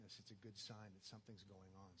good sign that something's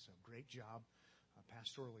going on. So great job.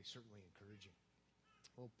 Pastorally, certainly encouraging.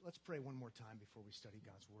 Well, let's pray one more time before we study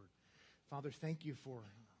God's Word. Father, thank you for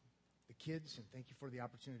the kids, and thank you for the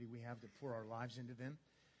opportunity we have to pour our lives into them.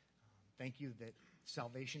 Thank you that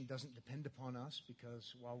salvation doesn't depend upon us,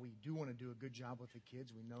 because while we do want to do a good job with the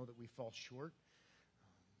kids, we know that we fall short.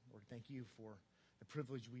 Lord, thank you for the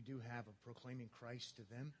privilege we do have of proclaiming Christ to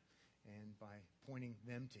them and by pointing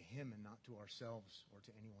them to Him and not to ourselves or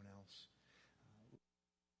to anyone else.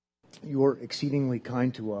 You're exceedingly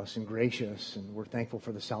kind to us and gracious, and we're thankful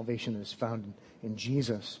for the salvation that is found in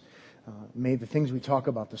Jesus. May the things we talk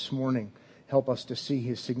about this morning help us to see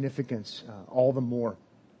His significance all the more,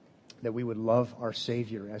 that we would love our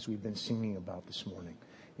Savior as we've been singing about this morning.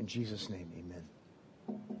 In Jesus' name, amen.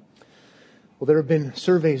 Well, there have been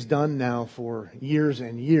surveys done now for years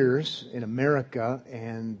and years in America,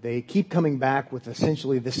 and they keep coming back with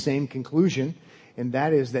essentially the same conclusion, and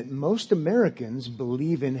that is that most Americans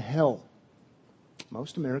believe in hell.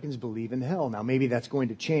 Most Americans believe in hell. Now, maybe that's going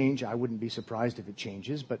to change. I wouldn't be surprised if it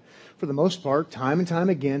changes, but for the most part, time and time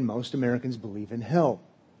again, most Americans believe in hell.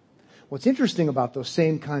 What's interesting about those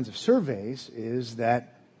same kinds of surveys is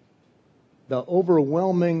that the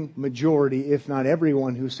overwhelming majority, if not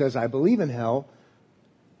everyone who says, I believe in hell,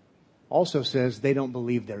 also says they don't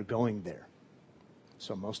believe they're going there.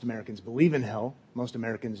 So most Americans believe in hell. Most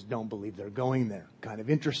Americans don't believe they're going there. Kind of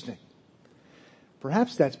interesting.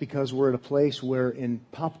 Perhaps that's because we're at a place where in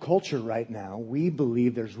pop culture right now, we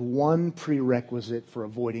believe there's one prerequisite for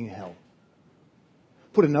avoiding hell.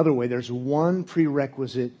 Put another way, there's one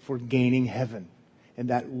prerequisite for gaining heaven. And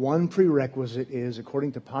that one prerequisite is,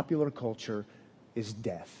 according to popular culture, is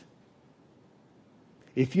death.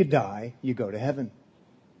 If you die, you go to heaven.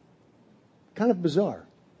 Kind of bizarre.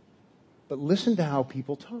 But listen to how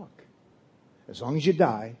people talk. As long as you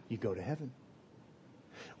die, you go to heaven.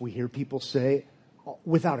 We hear people say,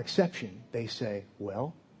 without exception, they say,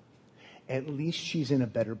 well, at least she's in a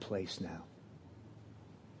better place now.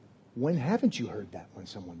 When haven't you heard that when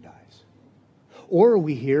someone dies? Or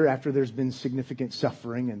we hear, after there's been significant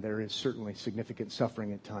suffering, and there is certainly significant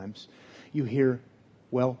suffering at times, you hear,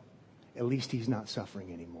 well, at least he's not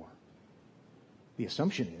suffering anymore. The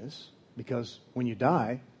assumption is, because when you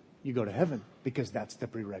die, you go to heaven, because that's the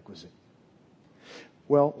prerequisite.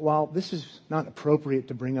 Well, while this is not appropriate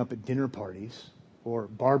to bring up at dinner parties or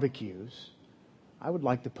barbecues, I would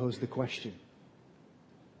like to pose the question,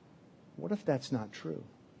 what if that's not true?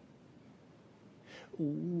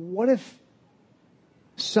 What if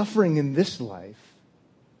suffering in this life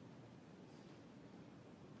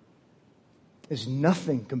is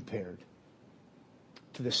nothing compared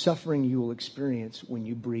to the suffering you will experience when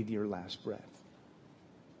you breathe your last breath?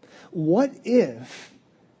 What if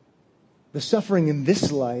the suffering in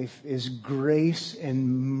this life is grace and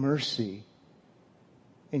mercy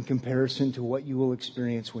in comparison to what you will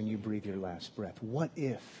experience when you breathe your last breath? What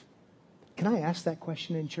if? Can I ask that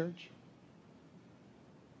question in church?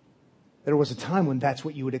 There was a time when that's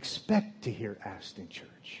what you would expect to hear asked in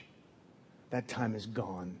church. That time is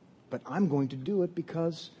gone. But I'm going to do it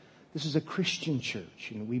because this is a Christian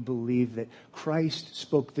church, and we believe that Christ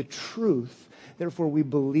spoke the truth. Therefore, we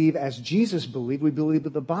believe, as Jesus believed, we believe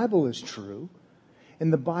that the Bible is true.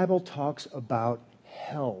 And the Bible talks about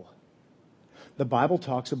hell. The Bible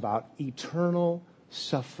talks about eternal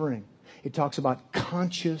suffering. It talks about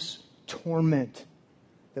conscious torment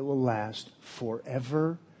that will last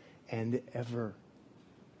forever and ever,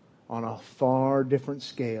 on a far different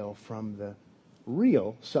scale from the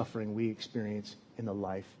real suffering we experience in the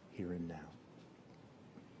life here and now.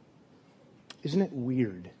 Isn't it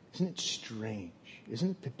weird? Isn't it strange?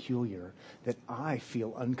 Isn't it peculiar that I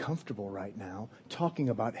feel uncomfortable right now talking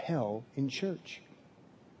about hell in church?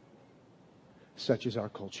 Such is our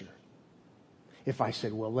culture. If I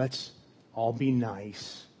said, well, let's all be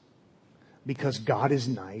nice because God is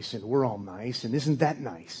nice and we're all nice, and isn't that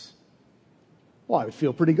nice? Well, I would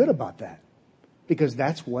feel pretty good about that, because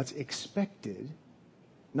that's what's expected,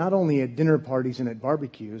 not only at dinner parties and at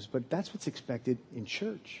barbecues, but that's what's expected in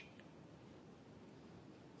church.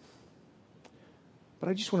 But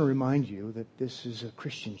I just want to remind you that this is a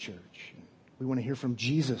Christian church. We want to hear from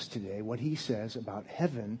Jesus today, what He says about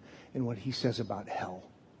heaven and what He says about hell.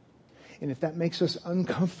 And if that makes us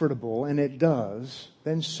uncomfortable, and it does,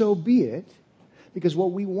 then so be it, because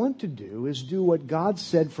what we want to do is do what God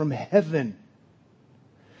said from heaven.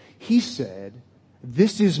 He said,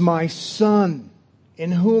 "This is my Son,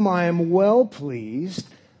 in whom I am well pleased.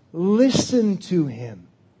 Listen to Him."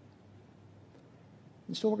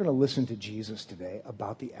 And so we're going to listen to Jesus today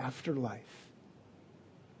about the afterlife.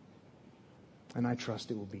 And I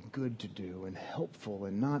trust it will be good to do and helpful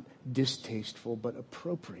and not distasteful, but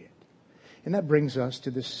appropriate. And that brings us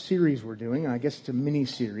to this series we're doing. I guess it's a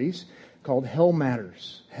mini-series called Hell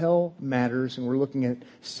Matters. Hell Matters, and we're looking at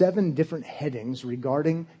 7 different headings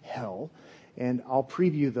regarding hell. And I'll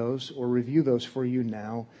preview those or review those for you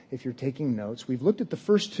now if you're taking notes. We've looked at the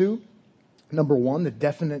first 2. Number 1, the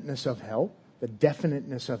definiteness of hell. The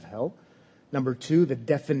definiteness of hell. Number 2, the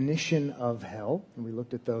definition of hell. And we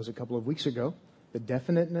looked at those a couple of weeks ago. The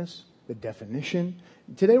definiteness, the definition.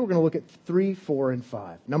 Today we're going to look at 3, 4, and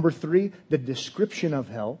 5. Number 3, the description of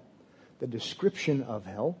hell. The description of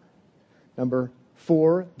hell. Number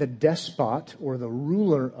 4, the despot or the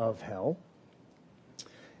ruler of hell.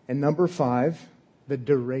 And number 5, the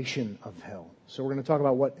duration of hell. So we're going to talk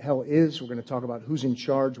about what hell is. We're going to talk about who's in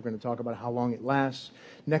charge. We're going to talk about how long it lasts.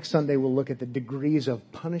 Next Sunday, we'll look at the degrees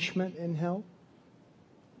of punishment in hell.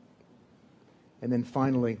 And then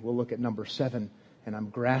finally, we'll look at number 7. And I'm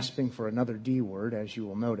grasping for another D word, as you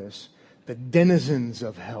will notice. The denizens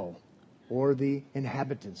of hell, or the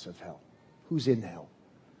inhabitants of hell. Who's in hell?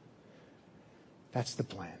 That's the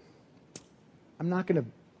plan. I'm not going to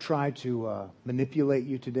try to manipulate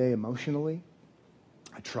you today emotionally.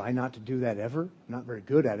 I try not to do that ever. I'm not very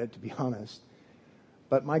good at it, to be honest.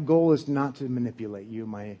 But my goal is not to manipulate you.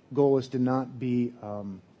 My goal is to not be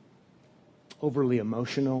overly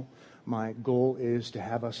emotional. My goal is to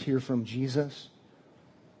have us hear from Jesus.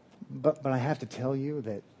 But I have to tell you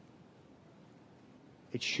that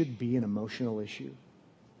it should be an emotional issue.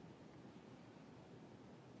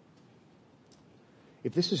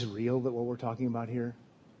 If this is real, that what we're talking about here,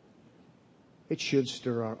 it should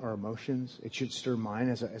stir our emotions. It should stir mine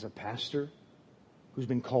as a pastor who's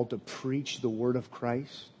been called to preach the word of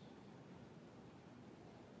Christ.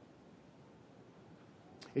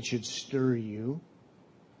 It should stir you.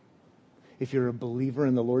 If you're a believer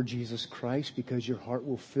in the Lord Jesus Christ, because your heart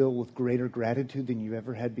will fill with greater gratitude than you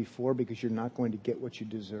ever had before, because you're not going to get what you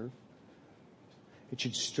deserve. It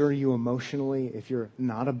should stir you emotionally if you're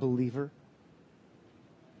not a believer.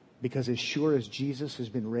 Because as sure as Jesus has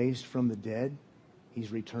been raised from the dead,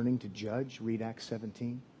 he's returning to judge. Read Acts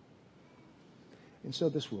 17. And so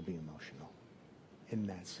this will be emotional in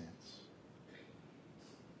that sense.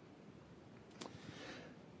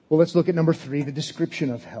 Well, let's look at number 3, the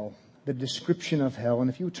description of hell. The description of hell. And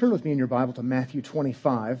if you would turn with me in your Bible to Matthew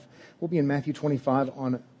 25, we'll be in Matthew 25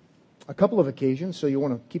 on a couple of occasions, so you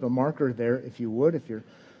want to keep a marker there if you would. If you're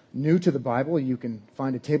new to the Bible, you can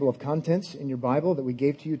find a table of contents in your Bible that we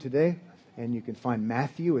gave to you today, and you can find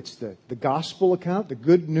Matthew. It's the gospel account, the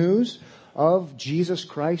good news of Jesus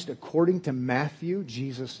Christ according to Matthew,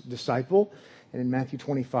 Jesus' disciple. And in Matthew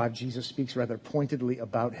 25, Jesus speaks rather pointedly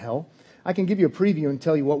about hell. I can give you a preview and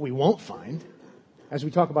tell you what we won't find. As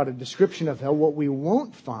we talk about a description of hell, what we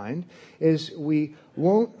won't find is we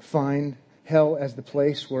won't find hell as the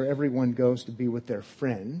place where everyone goes to be with their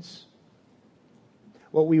friends.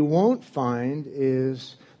 What we won't find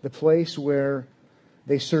is the place where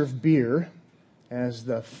they serve beer, as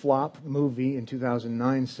the flop movie in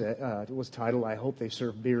 2009 it was titled, I Hope They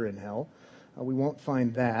Serve Beer in Hell. We won't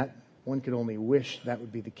find that. One could only wish that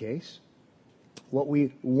would be the case. What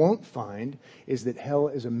we won't find is that hell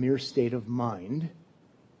is a mere state of mind.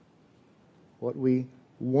 What we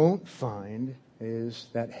won't find is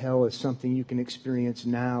that hell is something you can experience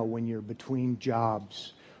now when you're between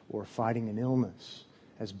jobs or fighting an illness,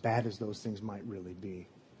 as bad as those things might really be.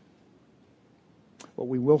 What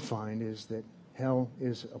we will find is that hell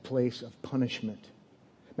is a place of punishment.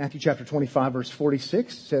 Matthew chapter 25, verse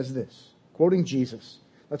 46 says this, quoting Jesus.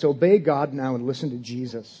 Let's obey God now and listen to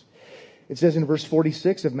Jesus. It says in verse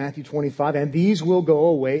 46 of Matthew 25, and these will go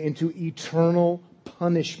away into eternal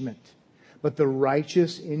punishment, but the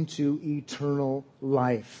righteous into eternal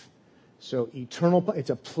life. So it's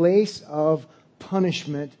a place of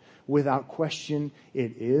punishment. Without question,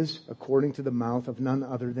 it is according to the mouth of none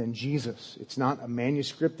other than Jesus. It's not a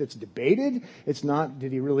manuscript that's debated. It's not,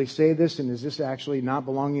 did he really say this, and is this actually not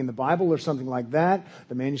belonging in the Bible or something like that?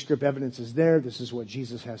 The manuscript evidence is there. This is what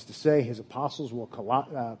Jesus has to say. His apostles will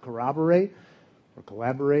corroborate,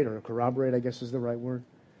 I guess is the right word.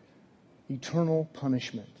 Eternal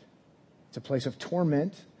punishment. It's a place of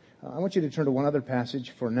torment. I want you to turn to one other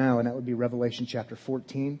passage for now, and that would be Revelation chapter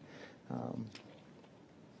 14.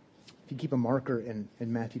 If you keep a marker in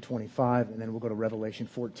Matthew 25, and then we'll go to Revelation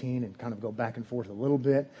 14 and kind of go back and forth a little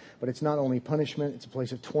bit. But it's not only punishment, it's a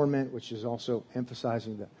place of torment, which is also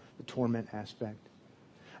emphasizing the torment aspect.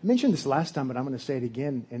 I mentioned this last time, but I'm going to say it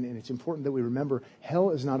again, and it's important that we remember,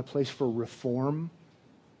 hell is not a place for reform.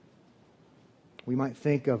 We might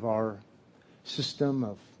think of our system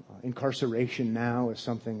of Incarceration now is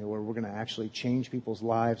something where we're going to actually change people's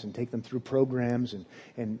lives and take them through programs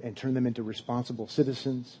and turn them into responsible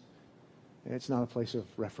citizens. It's not a place of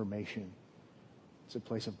reformation. It's a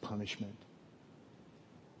place of punishment.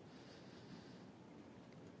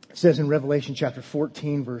 It says in Revelation chapter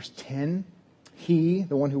 14, verse 10, he,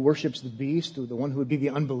 the one who worships the beast, the one who would be the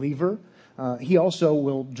unbeliever, he also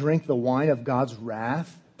will drink the wine of God's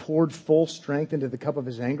wrath, poured full strength into the cup of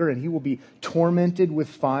his anger, and he will be tormented with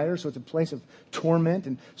fire. So it's a place of torment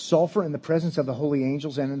and sulfur in the presence of the holy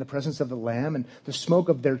angels and in the presence of the Lamb. And the smoke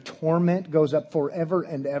of their torment goes up forever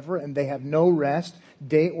and ever, and they have no rest,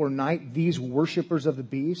 day or night, these worshipers of the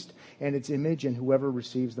beast and its image and whoever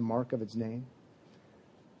receives the mark of its name.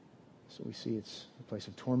 So we see it's a place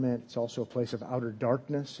of torment. It's also a place of outer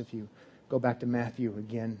darkness. If you go back to Matthew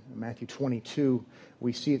again, Matthew 22,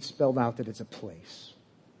 we see it spelled out that it's a place.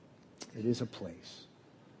 It is a place.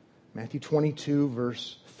 Matthew 22,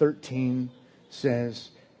 verse 13 says,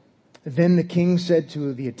 Then the king said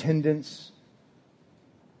to the attendants,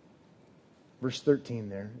 verse 13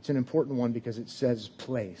 there, it's an important one because it says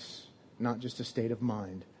place, not just a state of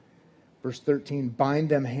mind. Verse 13, bind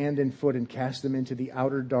them hand and foot and cast them into the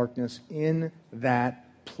outer darkness. In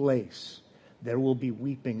that place there will be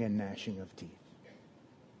weeping and gnashing of teeth.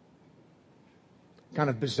 Kind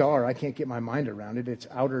of bizarre. I can't get my mind around it. It's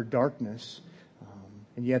outer darkness.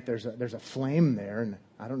 And yet there's a flame there. And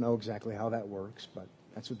I don't know exactly how that works, but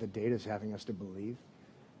that's what the data is having us to believe.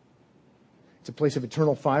 It's a place of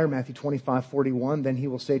eternal fire, Matthew 25:41. Then he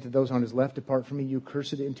will say to those on his left, Depart from me, you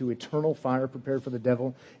cursed, into eternal fire prepared for the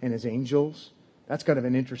devil and his angels. That's kind of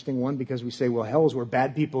an interesting one because we say, well, hell is where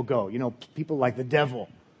bad people go. You know, people like the devil.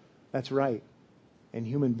 That's right. And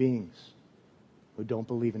human beings who don't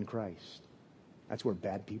believe in Christ. That's where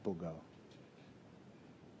bad people go.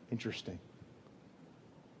 Interesting.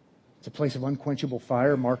 It's a place of unquenchable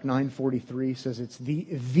fire. Mark 9:43 says it's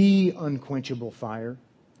the unquenchable fire.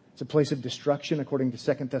 It's a place of destruction, according to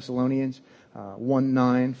 2 Thessalonians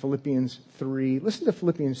 1:9, Philippians 3. Listen to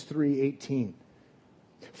Philippians 3:18.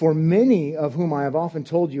 For many of whom I have often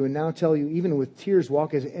told you and now tell you, even with tears,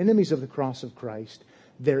 walk as enemies of the cross of Christ.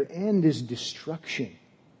 Their end is destruction.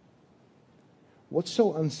 What's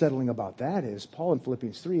so unsettling about that is Paul in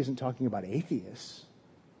Philippians 3 isn't talking about atheists.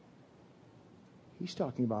 He's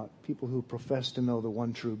talking about people who profess to know the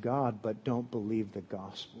one true God but don't believe the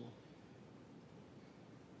gospel.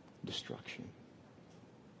 Destruction.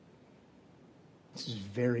 This is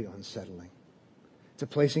very unsettling. It's a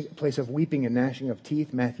place of weeping and gnashing of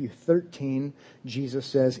teeth. Matthew 13, Jesus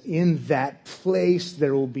says, in that place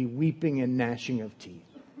there will be weeping and gnashing of teeth.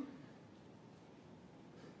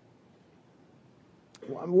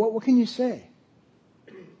 What can you say?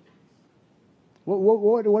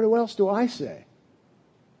 What else do I say?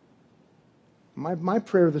 My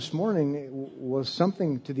prayer this morning was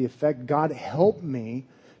something to the effect, God, help me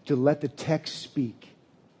to let the text speak.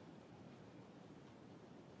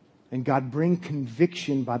 And God, bring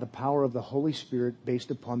conviction by the power of the Holy Spirit based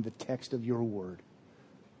upon the text of your word.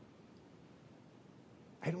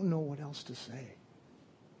 I don't know what else to say.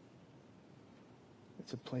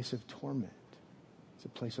 It's a place of torment. It's a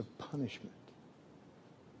place of punishment.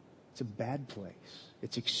 It's a bad place.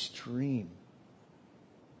 It's extreme.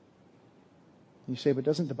 You say, but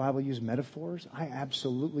doesn't the Bible use metaphors? I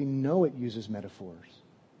absolutely know it uses metaphors.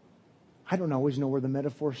 I don't always know where the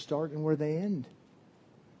metaphors start and where they end.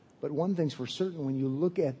 But one thing's for certain, when you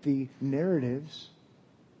look at the narratives,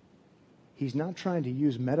 he's not trying to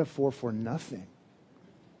use metaphor for nothing.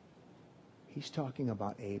 He's talking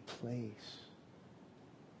about a place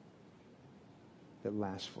that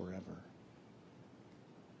lasts forever.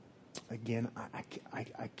 Again,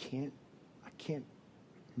 I can't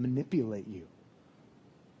manipulate you.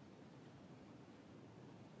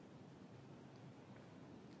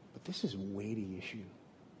 But this is a weighty issue.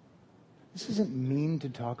 This isn't mean to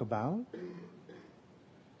talk about.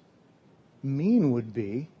 Mean would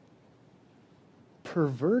be,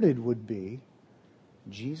 perverted would be,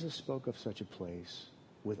 Jesus spoke of such a place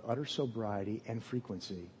with utter sobriety and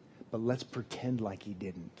frequency, but let's pretend like he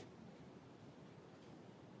didn't.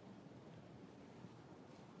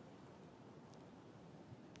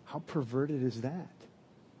 How perverted is that?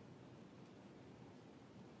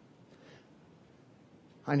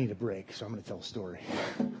 I need a break, so I'm going to tell a story.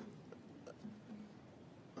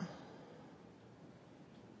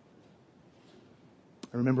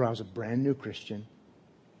 I remember I was a brand new Christian,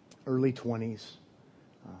 early 20s,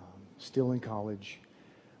 still in college.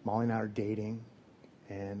 Molly and I are dating,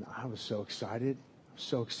 and I was so excited.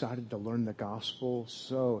 So excited to learn the gospel,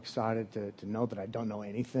 so excited to know that I don't know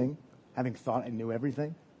anything, having thought I knew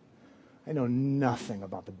everything. I know nothing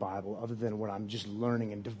about the Bible other than what I'm just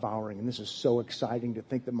learning and devouring. And this is so exciting to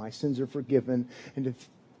think that my sins are forgiven and to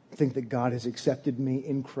think that God has accepted me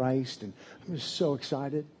in Christ. And I'm just so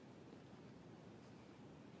excited.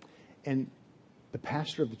 And the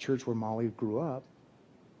pastor of the church where Molly grew up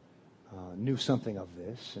knew something of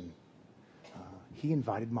this. And he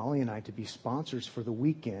invited Molly and I to be sponsors for the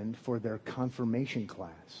weekend for their confirmation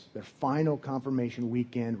class, their final confirmation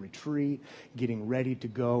weekend retreat, getting ready to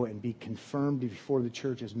go and be confirmed before the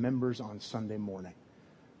church as members on Sunday morning.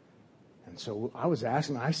 And so I was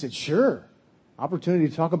asking, I said, sure. Opportunity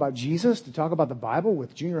to talk about Jesus, to talk about the Bible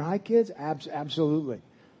with junior high kids? Absolutely.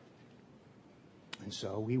 And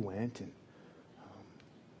so we went and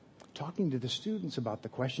talking to the students about the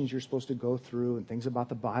questions you're supposed to go through and things about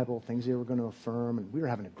the Bible, things they were going to affirm, and we were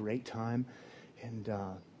having a great time. And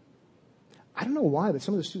I don't know why, but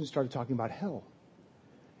some of the students started talking about hell.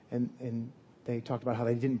 And they talked about how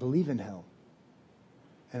they didn't believe in hell.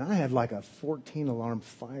 And I had like a 14-alarm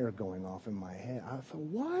fire going off in my head. I thought,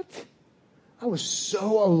 what? I was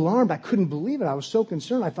so alarmed. I couldn't believe it. I was so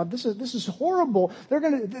concerned. I thought, this is horrible.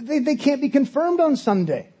 They can't be confirmed on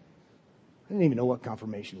Sunday. I didn't even know what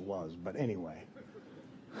confirmation was, but anyway.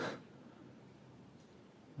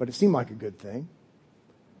 But it seemed like a good thing.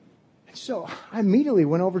 And so I immediately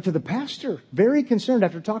went over to the pastor, very concerned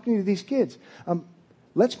after talking to these kids.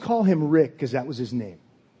 Let's call him Rick, because that was his name.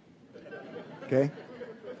 Okay?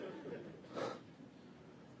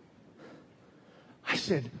 I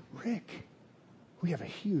said, Rick, we have a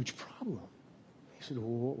huge problem. He said,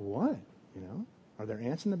 well, what? You know, are there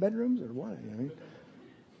ants in the bedrooms or what? You know,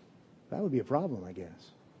 that would be a problem, I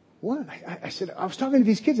guess. What? I said, I was talking to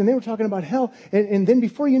these kids and they were talking about hell. And then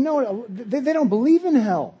before you know it, they don't believe in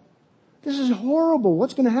hell. This is horrible.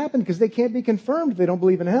 What's going to happen? Because they can't be confirmed if they don't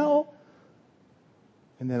believe in hell.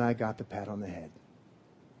 And then I got the pat on the head.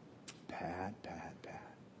 Pat.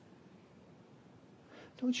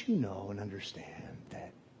 Don't you know and understand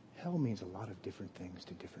that hell means a lot of different things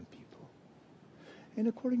to different people? And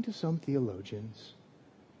according to some theologians,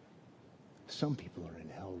 some people are in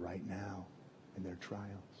hell right now in their trials.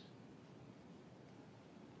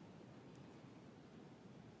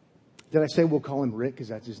 Did I say we'll call him Rick because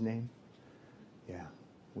that's his name? Yeah,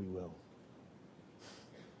 we will.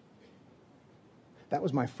 That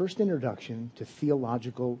was my first introduction to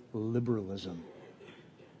theological liberalism.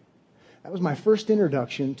 That was my first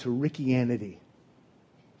introduction to Rickianity.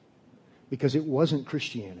 Because it wasn't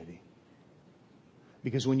Christianity.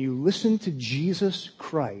 Because when you listen to Jesus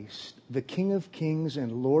Christ, the King of Kings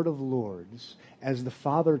and Lord of Lords, as the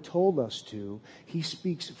Father told us to, he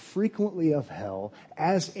speaks frequently of hell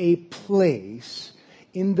as a place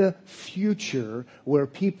in the future where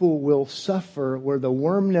people will suffer, where the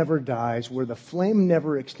worm never dies, where the flame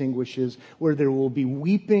never extinguishes, where there will be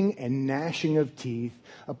weeping and gnashing of teeth,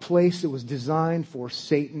 a place that was designed for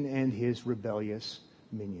Satan and his rebellious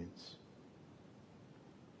minions.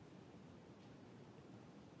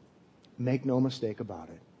 Make no mistake about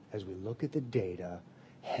it. As we look at the data,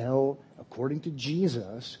 hell, according to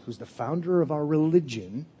Jesus, who's the founder of our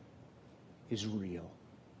religion, is real.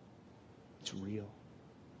 It's real.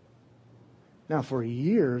 Now, for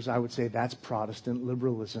years, I would say that's Protestant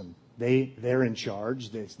liberalism. They're in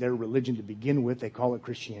charge. It's their religion to begin with. They call it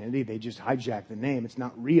Christianity. They just hijack the name. It's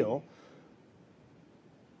not real.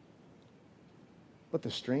 But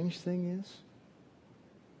the strange thing is,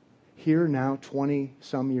 here now,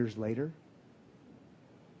 20-some years later,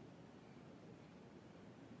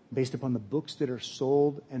 based upon the books that are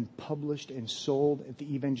sold and published and sold at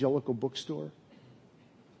the evangelical bookstore,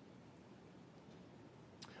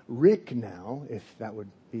 Rick now, if that would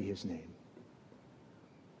be his name,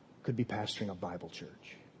 could be pastoring a Bible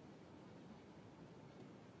church.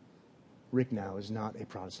 Rick now is not a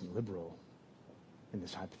Protestant liberal in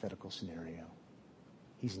this hypothetical scenario.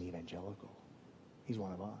 He's an evangelical. He's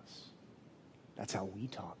one of us. That's how we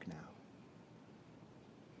talk now.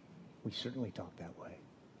 We certainly talk that way.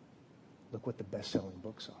 Look what the best-selling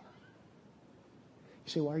books are.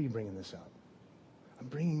 You say, why are you bringing this up? I'm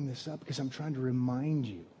bringing this up because I'm trying to remind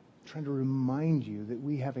you that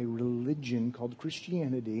we have a religion called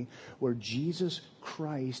Christianity where Jesus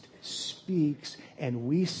Christ speaks and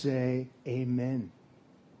we say, amen.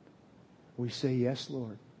 We say, yes,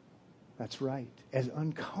 Lord. That's right. As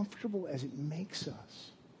uncomfortable as it makes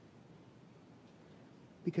us.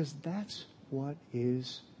 Because that's what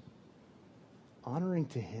is honoring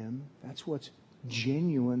to him. That's what's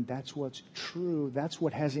genuine. That's what's true. That's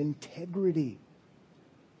what has integrity.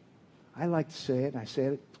 I like to say it, and I say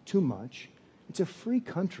it too much. It's a free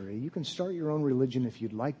country. You can start your own religion if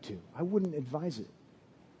you'd like to. I wouldn't advise it.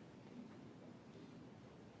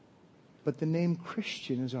 But the name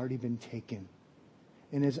Christian has already been taken.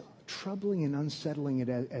 And as troubling and unsettling it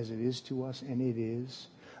as it is to us, and it is,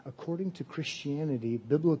 according to Christianity,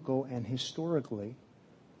 biblical and historically,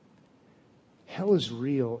 hell is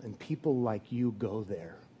real and people like you go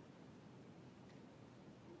there.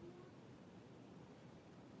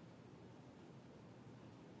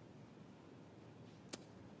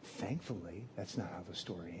 Thankfully, that's not how the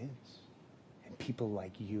story ends. And people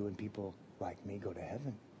like you and people like me go to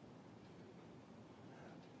heaven.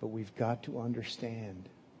 But we've got to understand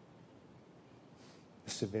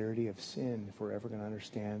the severity of sin if we're ever going to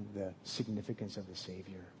understand the significance of the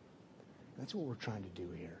Savior. That's what we're trying to do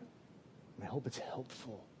here. And I hope it's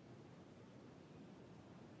helpful.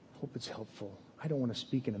 I hope it's helpful. I don't want to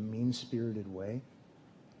speak in a mean-spirited way.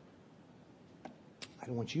 I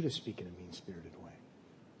don't want you to speak in a mean-spirited way.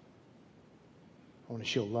 I want to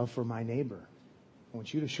show love for my neighbor. I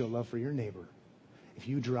want you to show love for your neighbor. If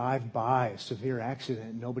you drive by a severe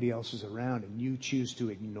accident and nobody else is around and you choose to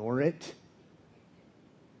ignore it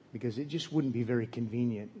because it just wouldn't be very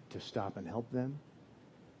convenient to stop and help them,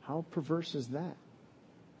 how perverse is that?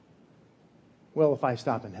 Well, if I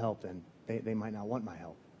stop and help, then they might not want my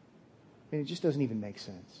help. I mean, it just doesn't even make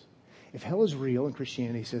sense. If hell is real, and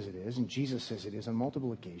Christianity says it is, and Jesus says it is on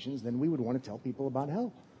multiple occasions, then we would want to tell people about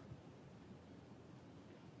hell.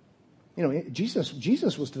 You know,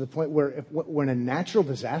 Jesus was to the point where when a natural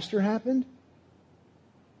disaster happened,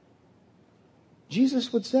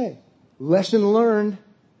 Jesus would say, lesson learned,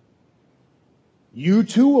 you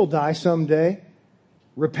too will die someday.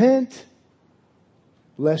 Repent,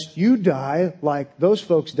 lest you die like those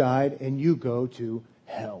folks died and you go to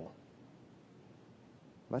hell.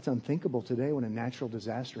 Well, that's unthinkable today when a natural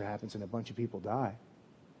disaster happens and a bunch of people die.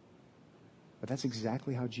 But that's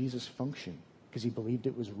exactly how Jesus functioned, because he believed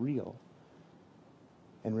it was real.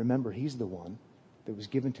 And remember, he's the one that was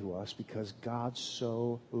given to us because God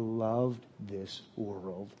so loved this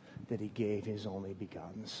world that he gave his only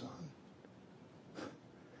begotten Son.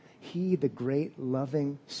 He, the great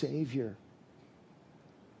loving Savior,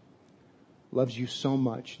 loves you so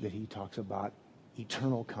much that he talks about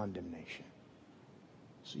eternal condemnation.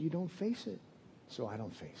 So you don't face it. So I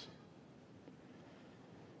don't face it.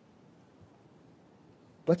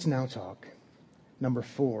 Let's now talk, number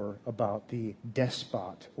 4, about the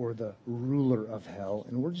despot or the ruler of hell.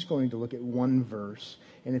 And we're just going to look at one verse,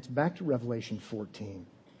 and it's back to Revelation 14.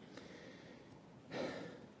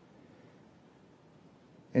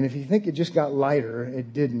 And if you think it just got lighter,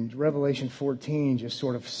 it didn't. Revelation 14 just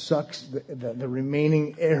sort of sucks the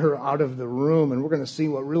remaining air out of the room, and we're going to see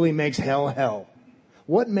what really makes hell hell.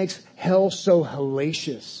 What makes hell so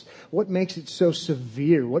hellacious? What makes it so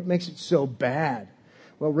severe? What makes it so bad?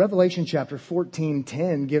 Well, Revelation chapter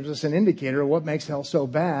 14:10 gives us an indicator of what makes hell so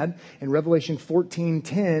bad. In Revelation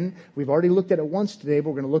 14:10, we've already looked at it once today, but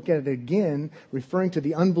we're going to look at it again, referring to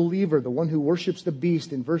the unbeliever, the one who worships the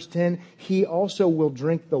beast. In verse 10, he also will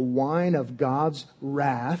drink the wine of God's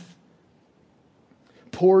wrath,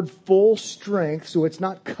 poured full strength, so it's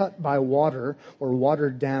not cut by water or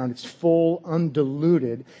watered down. It's full,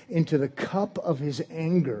 undiluted, into the cup of his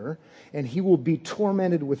anger. And he will be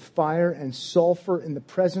tormented with fire and sulfur in the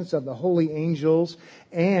presence of the holy angels.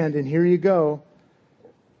 And here you go,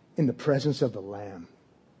 in the presence of the Lamb.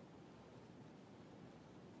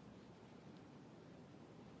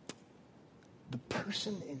 The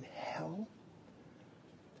person in hell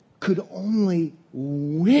could only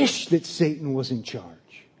wish that Satan was in charge.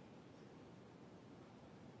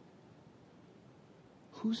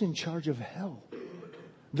 Who's in charge of hell?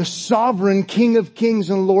 The sovereign King of kings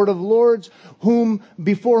and Lord of lords,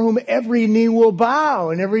 before whom every knee will bow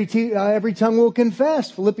and every tongue will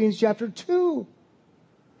confess. Philippians chapter 2.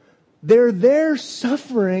 They're there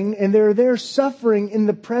suffering, and they're there suffering in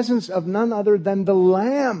the presence of none other than the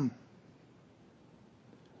Lamb.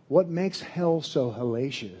 What makes hell so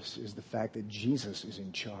hellacious is the fact that Jesus is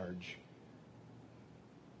in charge.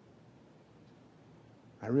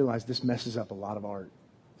 I realize this messes up a lot of art.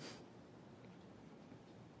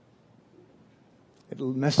 It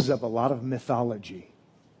messes up a lot of mythology.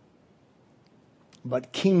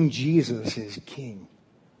 But King Jesus is king.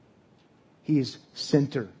 He is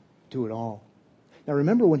center to it all. Now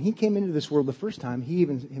remember, when he came into this world the first time, he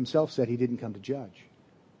even himself said he didn't come to judge.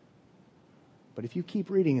 But if you keep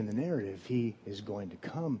reading in the narrative, he is going to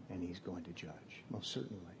come and he's going to judge, most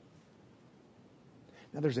certainly.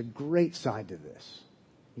 Now there's a great side to this.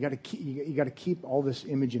 You got to keep all this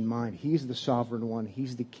image in mind. He's the sovereign one.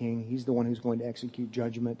 He's the king. He's the one who's going to execute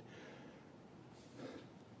judgment.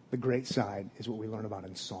 The great side is what we learn about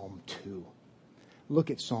in Psalm 2. Look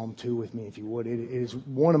at Psalm 2 with me, if you would. It is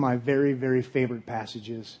one of my very, very favorite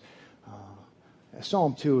passages.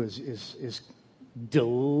 Psalm 2 is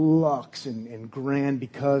deluxe and grand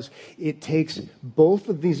because it takes both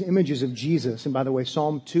of these images of Jesus. And by the way,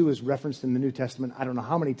 Psalm 2 is referenced in the New Testament I don't know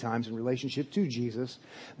how many times in relationship to Jesus.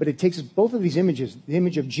 But it takes both of these images, the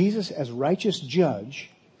image of Jesus as righteous judge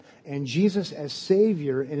and Jesus as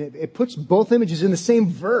Savior, and it puts both images in the same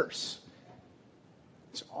verse.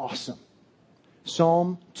 It's awesome.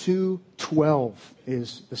 Psalm 2:12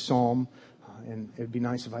 is the psalm, and it'd be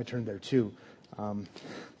nice if I turned there too.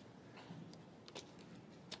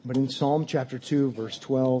 But in Psalm chapter 2, verse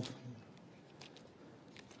 12,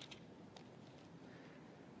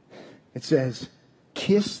 it says,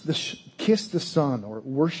 kiss the Son, or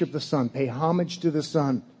worship the Son, pay homage to the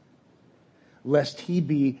Son, lest he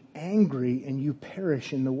be angry and you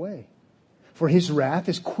perish in the way. For his wrath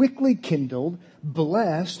is quickly kindled.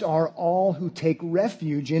 Blessed are all who take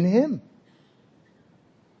refuge in him.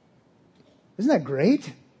 Isn't that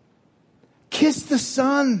great? Kiss the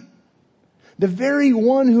Son. The very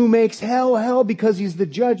one who makes hell because he's the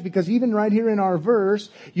judge. Because even right here in our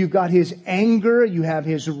verse, you've got his anger, you have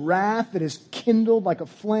his wrath that is kindled like a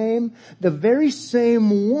flame. The very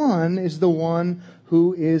same one is the one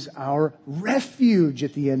who is our refuge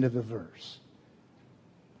at the end of the verse.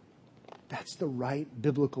 That's the right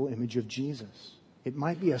biblical image of Jesus. It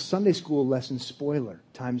might be a Sunday school lesson spoiler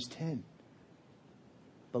times 10.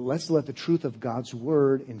 But let's let the truth of God's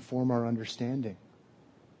word inform our understanding.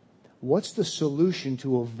 What's the solution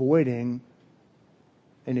to avoiding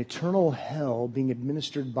an eternal hell being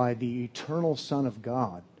administered by the eternal Son of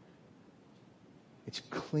God? It's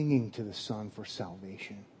clinging to the Son for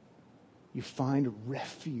salvation. You find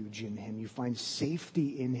refuge in him. You find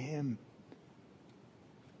safety in him.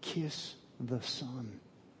 Kiss the Son.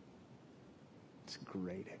 It's a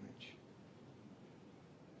great image.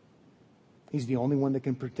 He's the only one that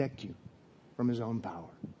can protect you from his own power.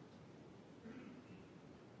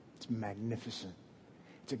 It's magnificent.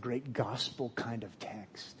 It's a great gospel kind of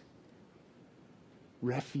text.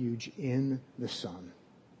 Refuge in the Son.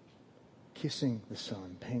 Kissing the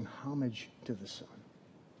Son. Paying homage to the Son.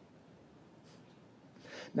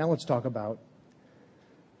 Now let's talk about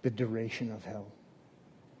the duration of hell.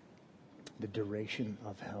 The duration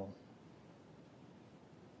of hell.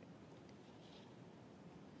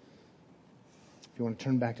 If you want to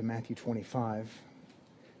turn back to Matthew 25,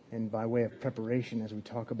 and by way of preparation as we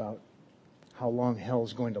talk about how long hell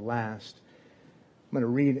is going to last, I'm going to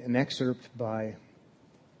read an excerpt by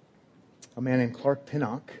a man named Clark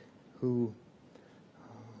Pinnock, who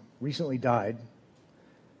recently died,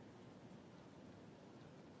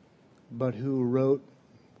 but who wrote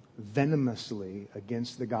venomously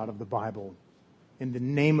against the God of the Bible in the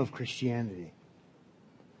name of Christianity.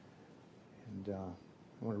 And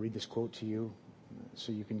I want to read this quote to you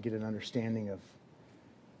so you can get an understanding of,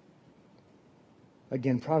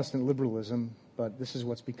 again, Protestant liberalism, but this is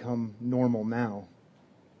what's become normal now.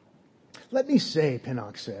 Let me say,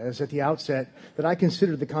 Pinnock says, at the outset, that I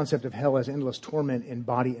consider the concept of hell as endless torment in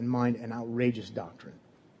body and mind an outrageous doctrine.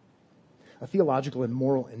 A theological and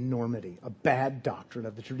moral enormity, a bad doctrine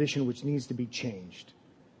of the tradition which needs to be changed.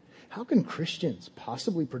 How can Christians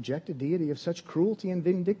possibly project a deity of such cruelty and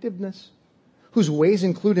vindictiveness, whose ways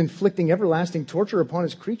include inflicting everlasting torture upon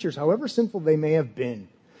his creatures, however sinful they may have been?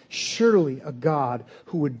 Surely a God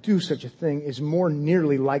who would do such a thing is more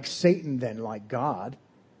nearly like Satan than like God,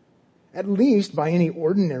 at least by any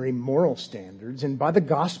ordinary moral standards and by the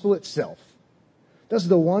gospel itself. Does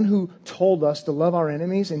the one who told us to love our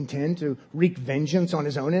enemies intend to wreak vengeance on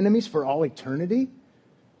his own enemies for all eternity?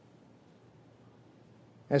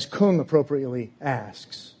 As Kung appropriately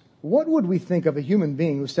asks, what would we think of a human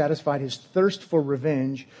being who satisfied his thirst for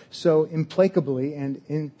revenge so implacably and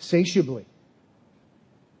insatiably?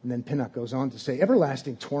 And then Pinnock goes on to say,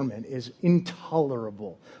 everlasting torment is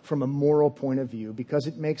intolerable from a moral point of view because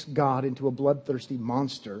it makes God into a bloodthirsty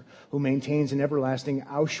monster who maintains an everlasting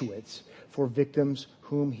Auschwitz for victims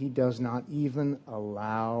whom he does not even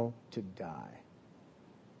allow to die.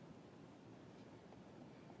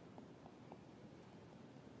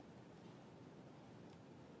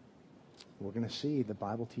 We're going to see the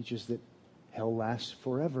Bible teaches that hell lasts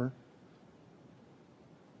forever.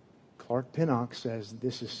 Clark Pinnock says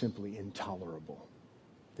this is simply intolerable.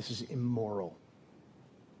 This is immoral.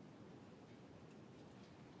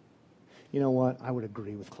 You know what? I would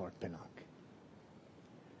agree with Clark Pinnock.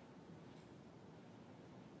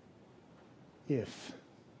 If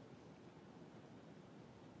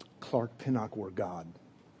Clark Pinnock were God,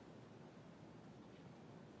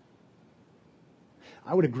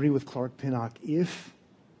 I would agree with Clark Pinnock if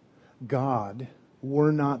God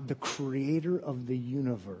were not the creator of the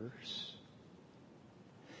universe,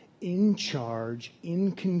 in charge,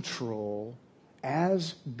 in control,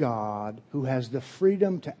 as God, who has the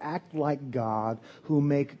freedom to act like God, who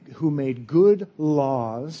made good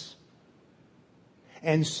laws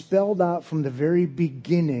and spelled out from the very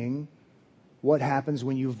beginning what happens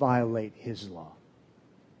when you violate his law.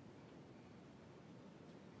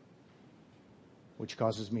 Which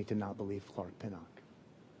causes me to not believe Clark Pinnock.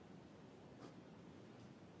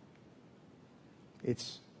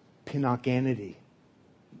 It's Pinnockanity.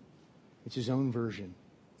 It's his own version.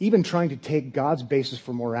 Even trying to take God's basis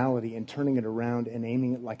for morality and turning it around and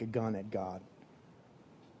aiming it like a gun at God.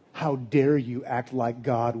 How dare you act like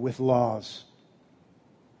God with laws?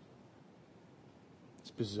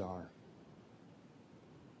 It's bizarre.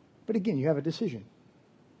 But again, you have a decision.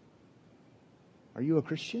 Are you a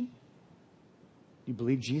Christian? Do you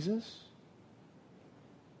believe Jesus?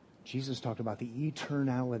 Jesus talked about the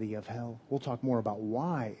eternality of hell. We'll talk more about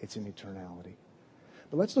why it's an eternality.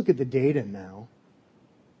 But let's look at the data now.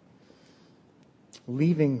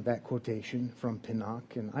 Leaving that quotation from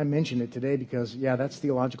Pinnock, and I mention it today because, yeah, that's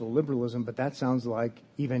theological liberalism, but that sounds like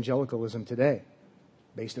evangelicalism today,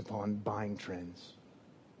 based upon buying trends.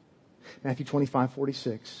 Matthew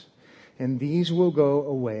 25:46, and these will go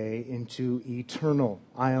away into eternal,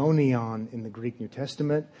 aionion in the Greek New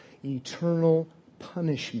Testament, eternal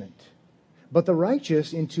punishment. But the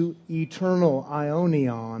righteous into eternal,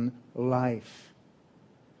 aionion, life.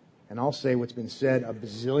 And I'll say what's been said a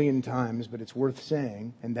bazillion times, but it's worth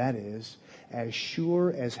saying, and that is, as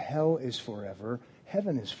sure as hell is forever,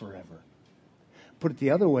 heaven is forever. Put it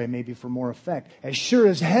the other way, maybe for more effect. As sure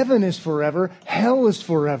as heaven is forever, hell is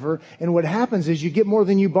forever. And what happens is you get more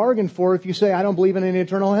than you bargained for if you say, I don't believe in an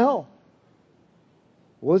eternal hell.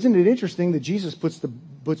 Well, isn't it interesting that Jesus puts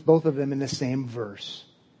both of them in the same verse?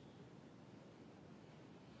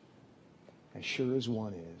 As sure as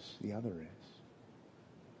one is, the other is.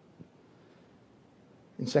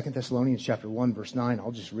 In 2 Thessalonians chapter 1, verse 9,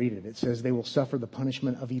 I'll just read it. It says, they will suffer the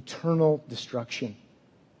punishment of eternal destruction,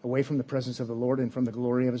 away from the presence of the Lord and from the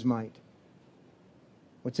glory of his might.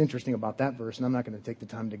 What's interesting about that verse, and I'm not going to take the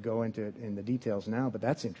time to go into it in the details now, but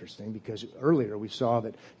that's interesting because earlier we saw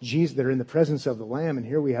that they're in the presence of the Lamb, and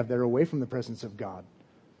here we have they're away from the presence of God.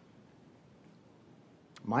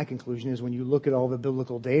 My conclusion is when you look at all the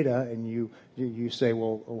biblical data and you say,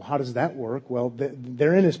 well, how does that work? Well,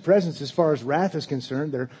 they're in his presence as far as wrath is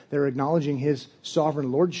concerned. They're acknowledging his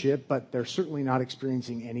sovereign lordship, but they're certainly not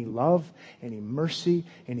experiencing any love, any mercy,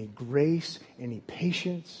 any grace, any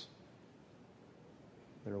patience.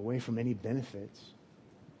 They're away from any benefits.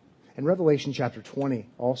 And Revelation chapter 20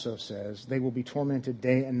 also says, they will be tormented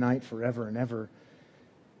day and night forever and ever.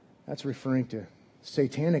 That's referring to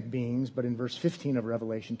satanic beings, but in verse 15 of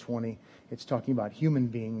Revelation 20, it's talking about human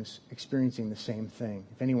beings experiencing the same thing.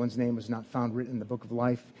 If anyone's name was not found written in the book of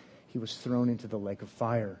life, he was thrown into the lake of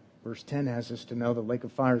fire. Verse 10 has us to know the lake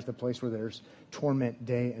of fire is the place where there's torment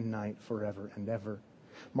day and night forever and ever.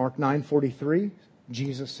 Mark 9:43,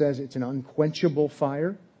 Jesus says it's an unquenchable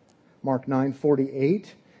fire. Mark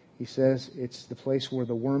 9:48, he says it's the place where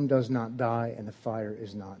the worm does not die and the fire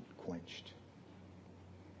is not quenched.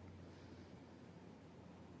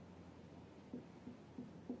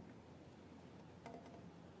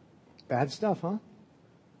 Bad stuff, huh?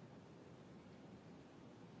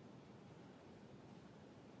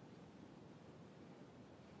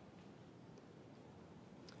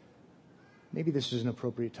 Maybe this is an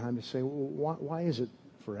appropriate time to say, well, why is it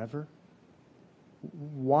forever?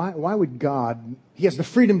 Why would God, he has the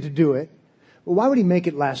freedom to do it, but why would he make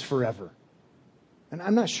it last forever? And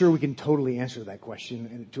I'm not sure we can totally answer that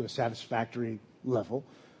question to a satisfactory level.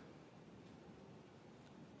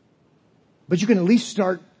 But you can at least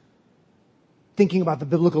start thinking about the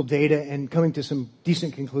biblical data and coming to some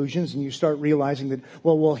decent conclusions, and you start realizing that,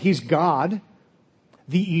 well, he's God,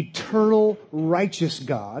 the eternal righteous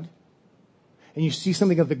God, and you see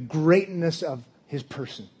something of the greatness of his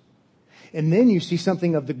person. And then you see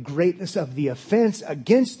something of the greatness of the offense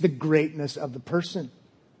against the greatness of the person.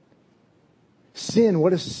 Sin,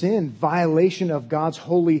 what is sin? Violation of God's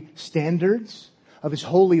holy standards, of his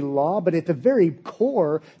holy law. But at the very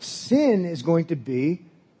core, sin is going to be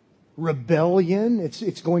rebellion.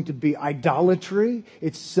 It's going to be idolatry.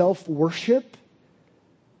 It's self-worship.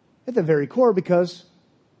 At the very core, because,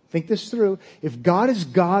 think this through, if God is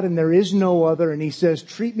God and there is no other, and he says,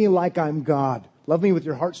 treat me like I'm God. Love me with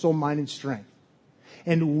your heart, soul, mind, and strength.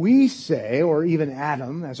 And we say, or even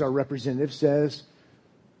Adam, as our representative, says,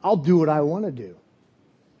 I'll do what I want to do.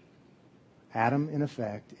 Adam, in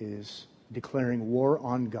effect, is declaring war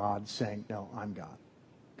on God, saying, no, I'm God,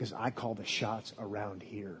 because I call the shots around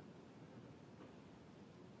here.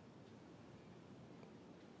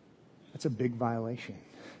 That's a big violation.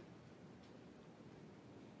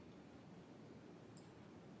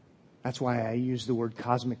 That's why I use the word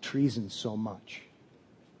cosmic treason so much.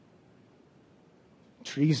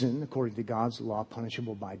 Treason, according to God's law,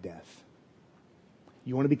 punishable by death.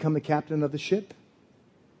 You want to become the captain of the ship?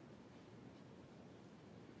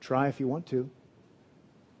 Try if you want to.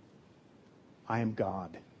 I am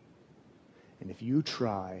God. And if you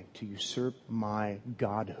try to usurp my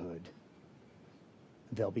godhood,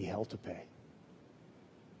 there'll be hell to pay.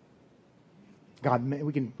 God,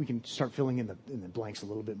 we can start filling in the blanks a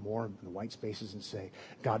little bit more, in the white spaces, and say,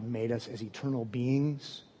 God made us as eternal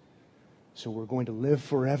beings, so we're going to live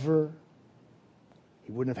forever.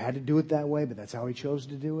 He wouldn't have had to do it that way, but that's how he chose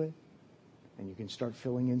to do it. And you can start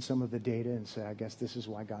filling in some of the data and say, I guess this is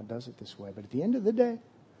why God does it this way. But at the end of the day,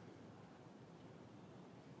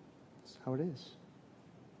 that's how it is.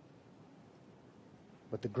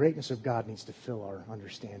 But the greatness of God needs to fill our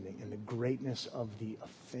understanding, and the greatness of the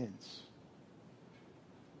offense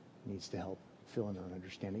needs to help fill in our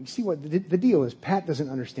understanding. You see what the deal is? Pat doesn't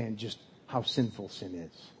understand just how sinful sin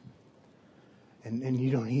is. And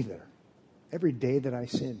you don't either. Every day that I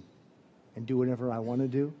sin and do whatever I want to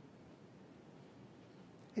do,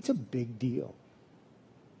 it's a big deal.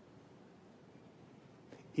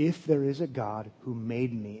 If there is a God who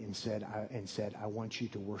made me and said, I want you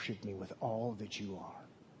to worship me with all that you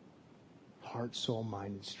are, heart, soul,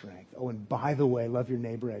 mind, and strength. Oh, and by the way, love your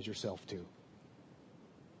neighbor as yourself too.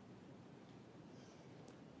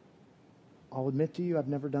 I'll admit to you, I've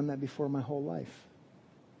never done that before my whole life.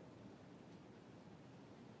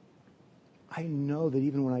 I know that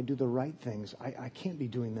even when I do the right things, I can't be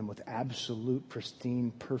doing them with absolute,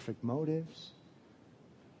 pristine, perfect motives.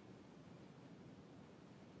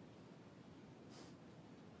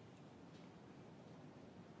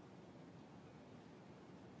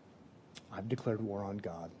 I've declared war on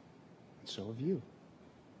God, and so have you.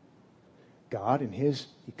 God, in his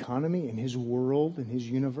economy, in his world, in his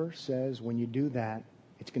universe, says when you do that,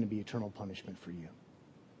 it's going to be eternal punishment for you.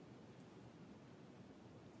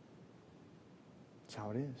 That's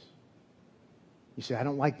how it is. You say, I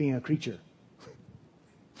don't like being a creature.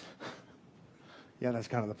 Yeah, that's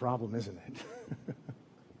kind of the problem, isn't it?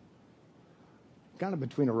 Kind of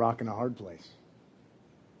between a rock and a hard place.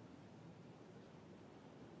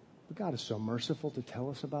 But God is so merciful to tell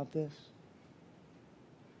us about this.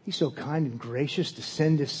 He's so kind and gracious to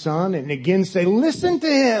send his son and again say, listen to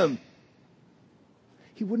him.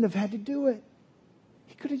 He wouldn't have had to do it.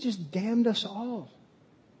 He could have just damned us all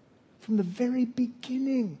from the very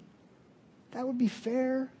beginning. That would be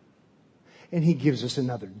fair. And he gives us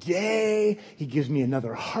another day. He gives me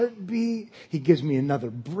another heartbeat. He gives me another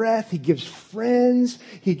breath. He gives friends.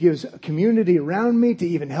 He gives a community around me to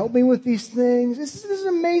even help me with these things. This is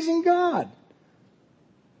an amazing God.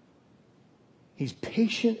 He's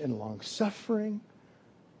patient and long-suffering.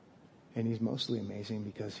 And he's mostly amazing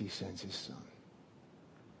because he sends his son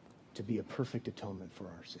to be a perfect atonement for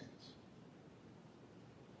our sins.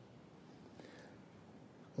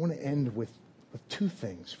 I want to end with two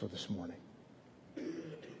things for this morning.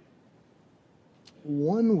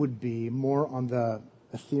 One would be more on the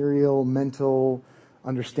ethereal, mental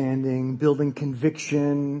understanding, building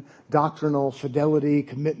conviction, doctrinal fidelity,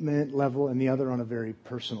 commitment level, and the other on a very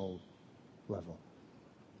personal level.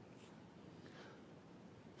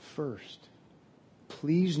 First,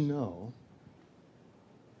 please know,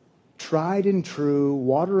 tried and true,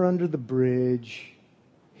 water under the bridge,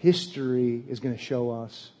 history is going to show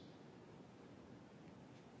us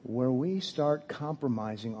where we start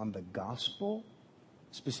compromising on the gospel,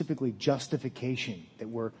 specifically justification, that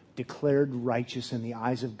we're declared righteous in the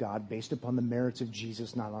eyes of God based upon the merits of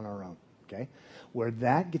Jesus, not on our own. Okay? Where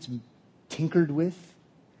that gets tinkered with,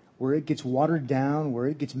 where it gets watered down, where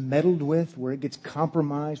it gets meddled with, where it gets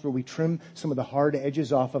compromised, where we trim some of the hard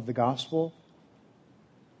edges off of the gospel,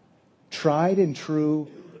 tried and true,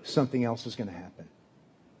 something else is going to happen.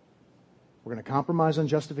 We're going to compromise on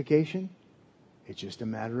justification. It's just a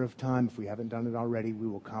matter of time. If we haven't done it already, we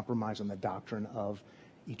will compromise on the doctrine of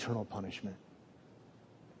eternal punishment.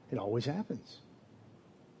 It always happens.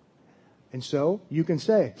 And so you can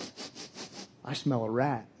say, I smell a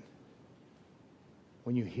rat.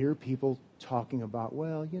 When you hear people talking about,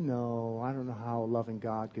 well, I don't know how a loving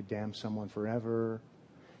God could damn someone forever.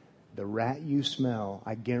 The rat you smell,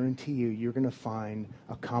 I guarantee you're going to find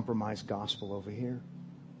a compromised gospel over here.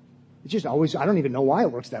 It just always, I don't even know why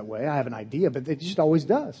it works that way. I have an idea, but it just always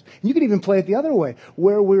does. And you can even play it the other way,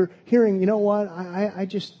 where we're hearing, you know what,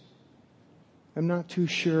 I'm not too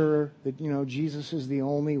sure that, Jesus is the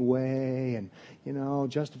only way, and,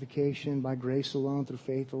 justification by grace alone, through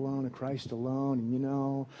faith alone, in Christ alone,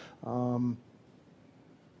 and,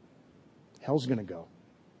 hell's going to go.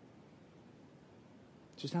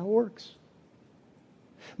 It's just how it works.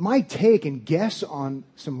 My take and guess on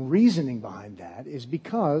some reasoning behind that is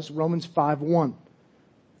because Romans 5:1.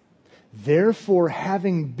 Therefore,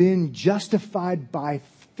 having been justified by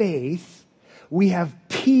faith, we have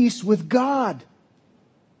peace with God.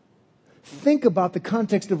 Think about the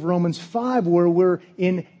context of Romans 5 where we're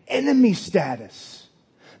in enemy status.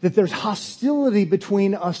 That there's hostility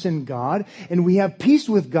between us and God, and we have peace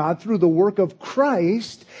with God through the work of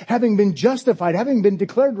Christ, having been justified, having been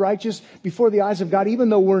declared righteous before the eyes of God, even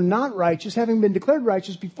though we're not righteous, having been declared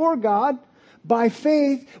righteous before God, by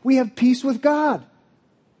faith, we have peace with God.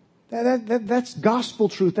 That's gospel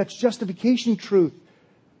truth. That's justification truth.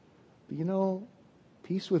 But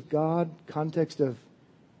peace with God, context of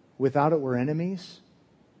without it we're enemies.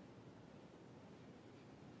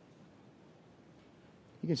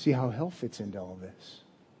 You can see how hell fits into all this.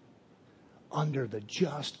 Under the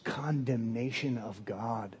just condemnation of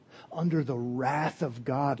God, under the wrath of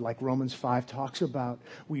God, like Romans 5 talks about,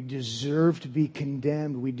 we deserve to be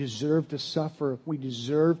condemned. We deserve to suffer. We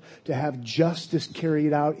deserve to have justice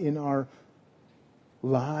carried out in our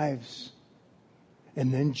lives.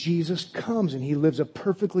 And then Jesus comes and He lives a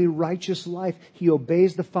perfectly righteous life. He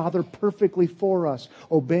obeys the Father perfectly for us,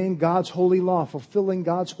 obeying God's holy law, fulfilling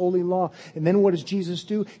God's holy law. And then what does Jesus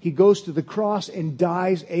do? He goes to the cross and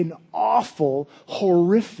dies an awful,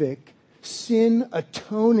 horrific,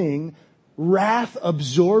 sin-atoning,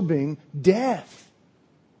 wrath-absorbing death.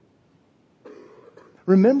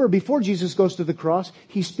 Remember, before Jesus goes to the cross,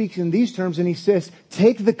 He speaks in these terms and He says,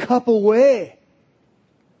 "Take the cup away."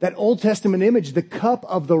 That Old Testament image, the cup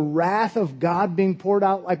of the wrath of God being poured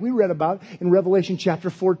out like we read about in Revelation chapter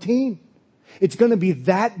 14. It's going to be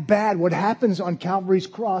that bad. What happens on Calvary's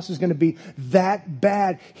cross is going to be that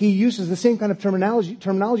bad. He uses the same kind of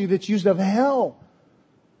terminology that's used of hell.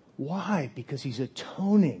 Why? Because He's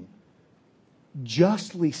atoning,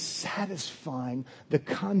 justly satisfying the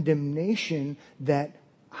condemnation that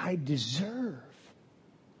I deserve.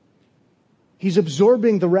 He's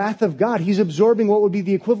absorbing the wrath of God. He's absorbing what would be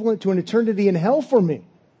the equivalent to an eternity in hell for me.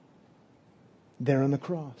 There on the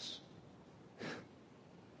cross.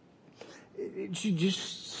 It should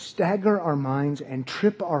just stagger our minds and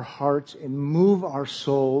trip our hearts and move our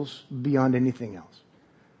souls beyond anything else.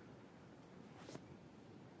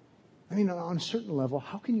 I mean, on a certain level,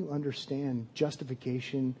 how can you understand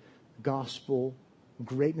justification, gospel,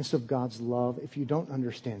 greatness of God's love if you don't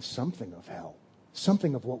understand something of hell?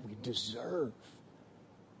 Something of what we deserve.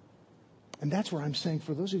 And that's where I'm saying,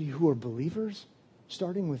 for those of you who are believers,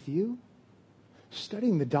 starting with you,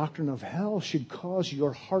 studying the doctrine of hell should cause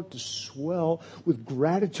your heart to swell with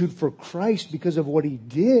gratitude for Christ because of what He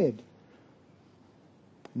did.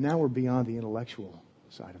 Now we're beyond the intellectual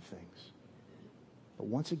side of things. But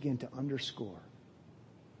once again, to underscore,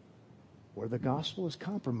 where the gospel is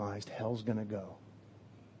compromised, hell's going to go.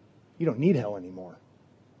 You don't need hell anymore.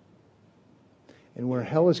 And where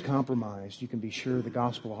hell is compromised, you can be sure the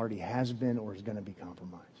gospel already has been or is going to be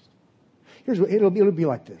compromised. Here's what it'll be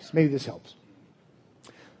like this. Maybe this helps.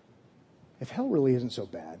 If hell really isn't so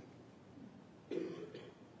bad,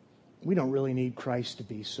 we don't really need Christ to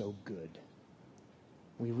be so good.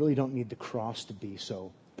 We really don't need the cross to be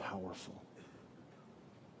so powerful.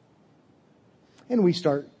 And we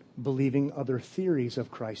start believing other theories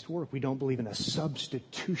of Christ's work. We don't believe in a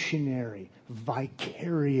substitutionary,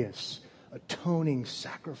 vicarious, atoning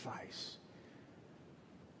sacrifice.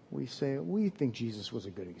 We say, we think Jesus was a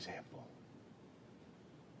good example.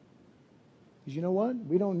 Because you know what?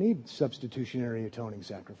 We don't need substitutionary atoning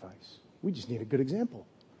sacrifice. We just need a good example.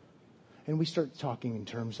 And we start talking in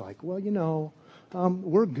terms like, well,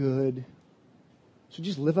 we're good. So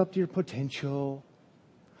just live up to your potential.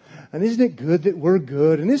 And isn't it good that we're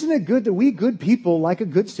good? And isn't it good that we good people like a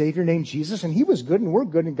good Savior named Jesus, and He was good and we're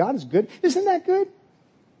good and God is good? Isn't that good?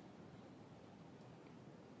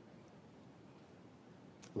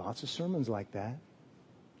 Lots of sermons like that.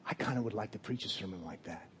 I kind of would like to preach a sermon like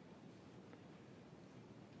that.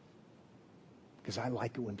 Because I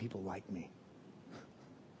like it when people like me.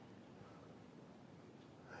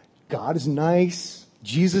 God is nice.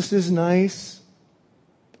 Jesus is nice.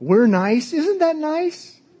 We're nice. Isn't that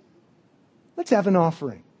nice? Let's have an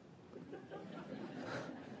offering.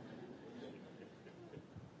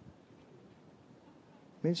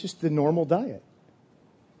 I mean, it's just the normal diet.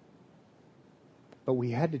 But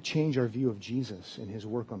we had to change our view of Jesus and His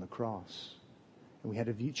work on the cross. And we had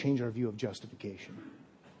to change our view of justification.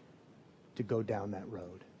 to go down that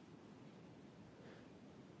road.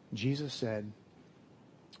 Jesus said,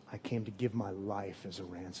 I came to give my life as a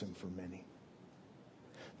ransom for many.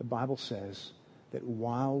 The Bible says that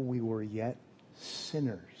while we were yet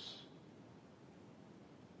sinners,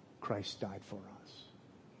 Christ died for us.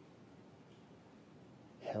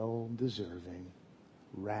 Hell deserving,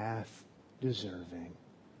 wrath deserving.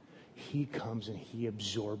 He comes and he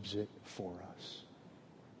absorbs it for us.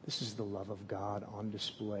 This is the love of God on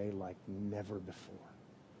display like never before.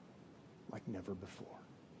 Like never before.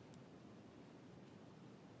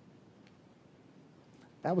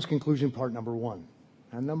 That was conclusion part number 1.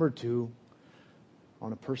 And number 2,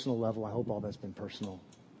 on a personal level, I hope all that's been personal.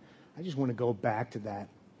 I just want to go back to that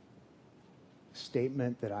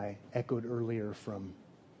statement that I echoed earlier from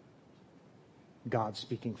God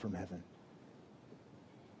speaking from heaven.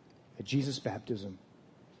 At Jesus' baptism,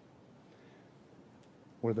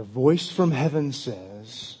 where the voice from heaven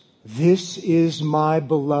says, "This is my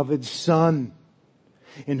beloved Son,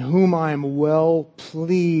 in whom I am well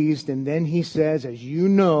pleased." And then he says, as you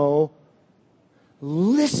know,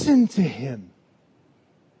 listen to him.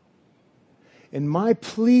 And my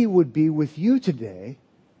plea would be with you today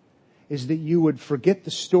is that you would forget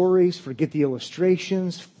the stories, forget the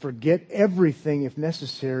illustrations, forget everything if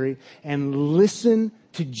necessary, and listen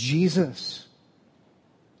to Jesus,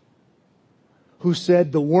 who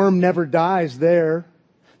said the worm never dies there,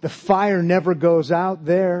 the fire never goes out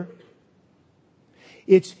there,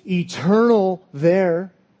 it's eternal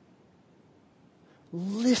there.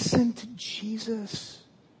 Listen to Jesus,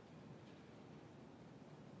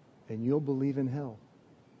 and you'll believe in hell.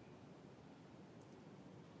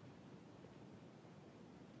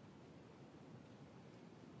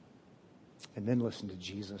 And then listen to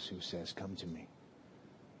Jesus, who says, "Come to me.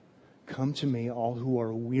 Come to me, all who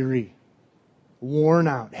are weary, worn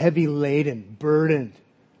out, heavy laden, burdened."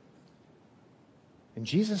 And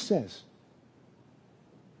Jesus says,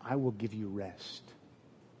 "I will give you rest."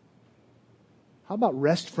 How about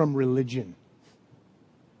rest from religion?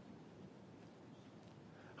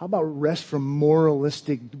 How about rest from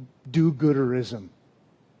moralistic do-gooderism?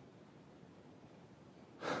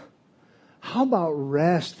 How about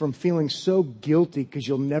rest from feeling so guilty because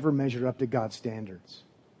you'll never measure up to God's standards?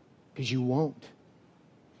 Because you won't.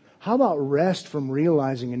 How about rest from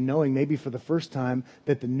realizing and knowing maybe for the first time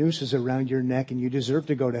that the noose is around your neck and you deserve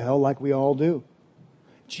to go to hell like we all do?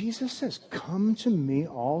 Jesus says, "Come to me,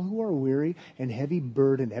 all who are weary and heavy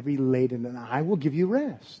burdened, heavy laden, and I will give you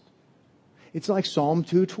rest." It's like Psalm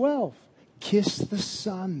 2:12. Kiss the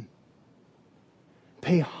Son.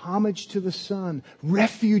 Pay homage to the Son.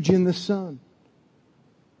 Refuge in the Son.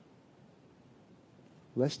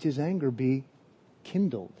 Lest his anger be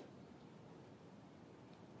kindled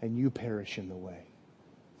and you perish in the way.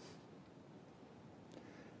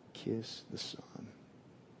 Kiss the Son.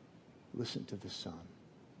 Listen to the Son.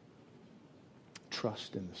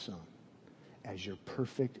 Trust in the Son as your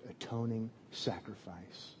perfect atoning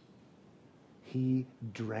sacrifice. He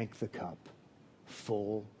drank the cup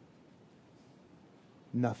full,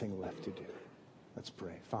 nothing left to do. Let's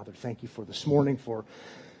pray. Father, thank you for this morning, for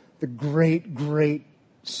the great, great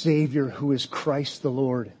Savior who is Christ the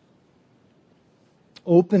Lord.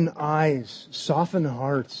 Open eyes, soften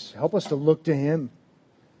hearts. Help us to look to him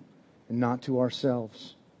and not to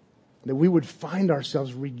ourselves. That we would find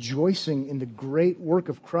ourselves rejoicing in the great work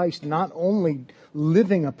of Christ, not only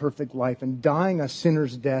living a perfect life and dying a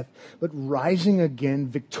sinner's death, but rising again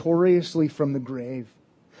victoriously from the grave.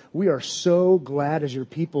 We are so glad as your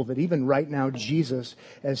people that even right now Jesus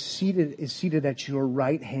is seated at your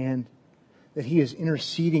right hand, that he is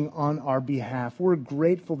interceding on our behalf. We're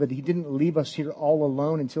grateful that he didn't leave us here all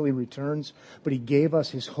alone until he returns, but he gave us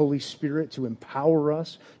his Holy Spirit to empower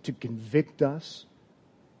us, to convict us,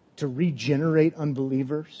 to regenerate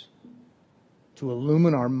unbelievers, to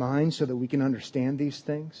illumine our minds so that we can understand these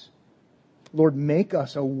things. Lord, make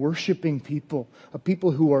us a worshiping people, a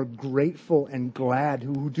people who are grateful and glad,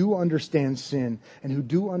 who do understand sin and who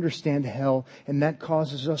do understand hell, and that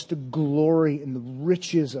causes us to glory in the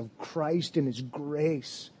riches of Christ and his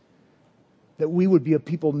grace, that we would be a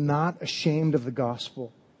people not ashamed of the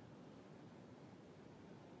gospel,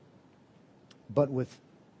 but with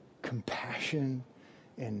compassion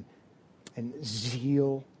and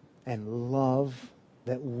zeal and love,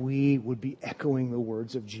 that we would be echoing the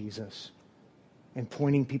words of Jesus and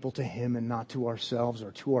pointing people to him and not to ourselves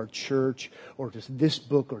or to our church or to this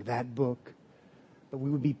book or that book. But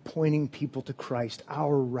we would be pointing people to Christ,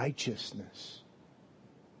 our righteousness.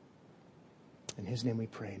 In his name we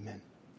pray, amen.